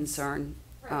to be difference. concern,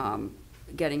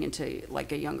 getting into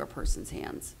like a younger person's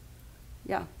hands.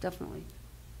 Yeah, definitely.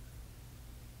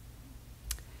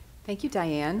 Thank you,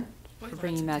 Diane, for Lots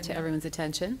bringing of that to demand. everyone's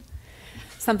attention.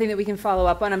 Something that we can follow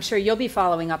up on. I'm sure you'll be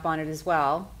following up on it as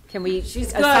well. Can we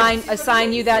She's good.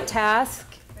 assign you that task?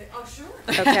 Oh,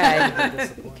 sure. Okay.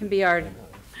 You can be our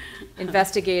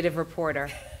investigative reporter.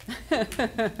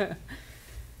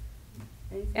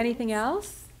 Anything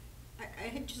else? I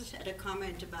had just had a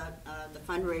comment about the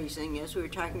fundraising, as we were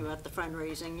talking about the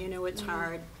fundraising. You know, it's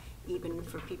hard, even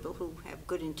for people who have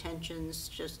good intentions,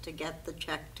 just to get the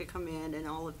check to come in and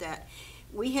all of that.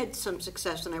 We had some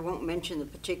success, and I won't mention the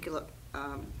particular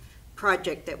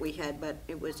project that we had, but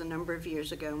it was a number of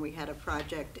years ago, and we had a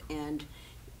project, and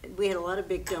we had a lot of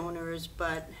big donors,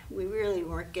 but we really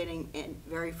weren't getting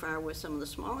very far with some of the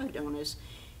smaller donors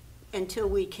until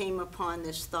we came upon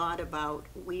this thought about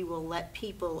we will let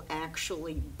people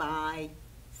actually buy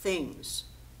things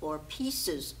or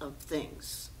pieces of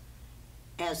things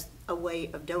as a way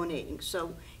of donating.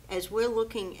 So as we're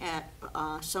looking at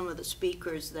some of the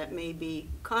speakers that may be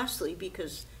costly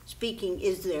because speaking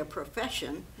is their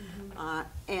profession,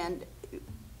 and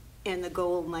the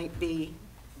goal might be,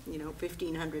 you know,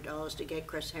 $1,500 to get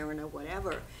Chris Heron or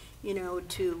whatever, you know,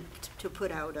 to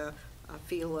put out a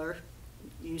feeler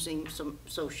using some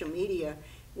social media.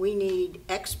 We need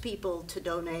X people to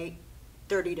donate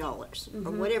 $30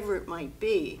 or whatever it might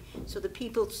be, so the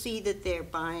people see that they're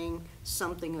buying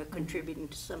something or contributing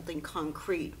to something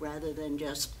concrete rather than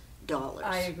just dollars.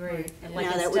 I agree.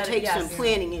 Now, that would take some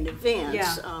planning in advance,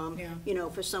 Yeah. you know,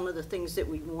 for some of the things that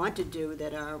we want to do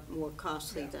that are more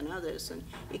costly than others. And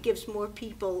it gives more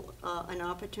people an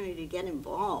opportunity to get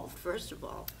involved, first of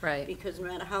all. Right. Because no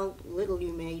matter how little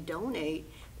you may donate,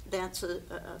 that's a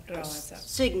adds up.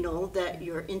 signal that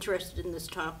you're interested in this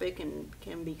topic and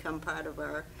can become part of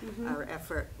our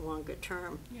effort longer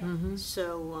term.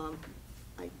 So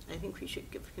I think we should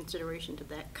give consideration to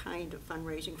that kind of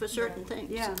fundraising for certain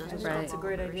things. Yeah, It doesn't Right. solve that's a all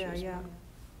great our idea, issues. yeah.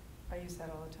 I use that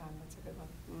all the time, that's a good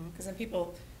one. Because then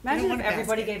people, they Imagine don't if want a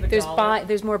everybody basket. gave a dollar.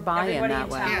 There's more buy-in that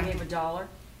way. Everybody in town Yeah. gave a dollar.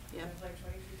 Yeah. It's like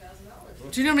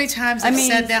 $23,000. Do you know how many times I I've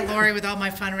mean- said that, Lori, with all my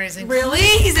fundraising? Really?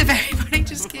 Please, if everybody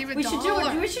just gave a We should do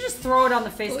dollar. it, we should just throw it on the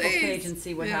Facebook Please. page and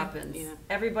see what Yeah. happens. Yeah.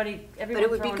 Everybody But it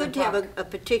would be throwing good to have buck. a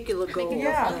particular goal.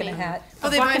 Yeah. of Buck and a hat. Oh,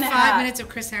 they buck buy and a 5 hat. minutes of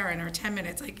Chris Heron or 10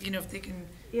 minutes, like, you know, if they can,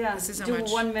 Yeah, this is how do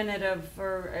much. 1 minute of,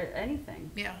 or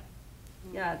anything. yeah.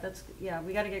 Yeah,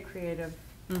 we gotta get creative.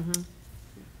 Mhm.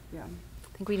 Yeah.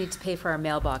 I think we need to pay for our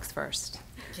mailbox first.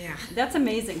 Yeah. That's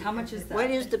amazing. How much is that? What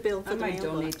is the bill for I the might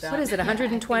donate mailbox? that. What is it,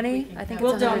 120? I think it's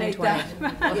We'll donate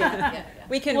 120. that. Yeah.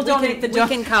 We can, We'll we can, donate the we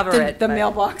can cover it. The but-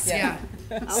 mailbox. Yeah.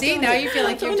 I'll See, now donate- you feel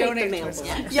like I'll you've donate the donated towards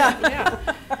mailbox.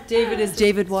 Yeah. David, is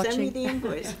David Send me watching? the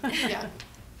invoice. Yeah.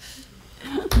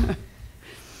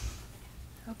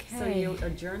 So Okay. you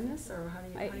adjourn this, or how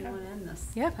do you want to end this?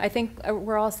 Yeah, I think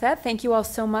we're all set. Thank you all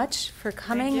so much for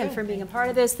coming and you. for being a part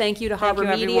of this. Thank you to Thank Harbor you,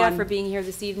 Media everyone. for being here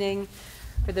this evening,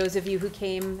 for those of you who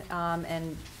came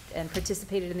and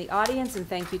participated in the audience, and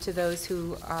thank you to those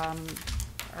who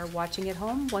are watching at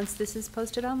home once this is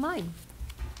posted online.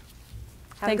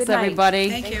 Have a Thanks, good night. everybody.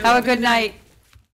 Thank you. Have a good night.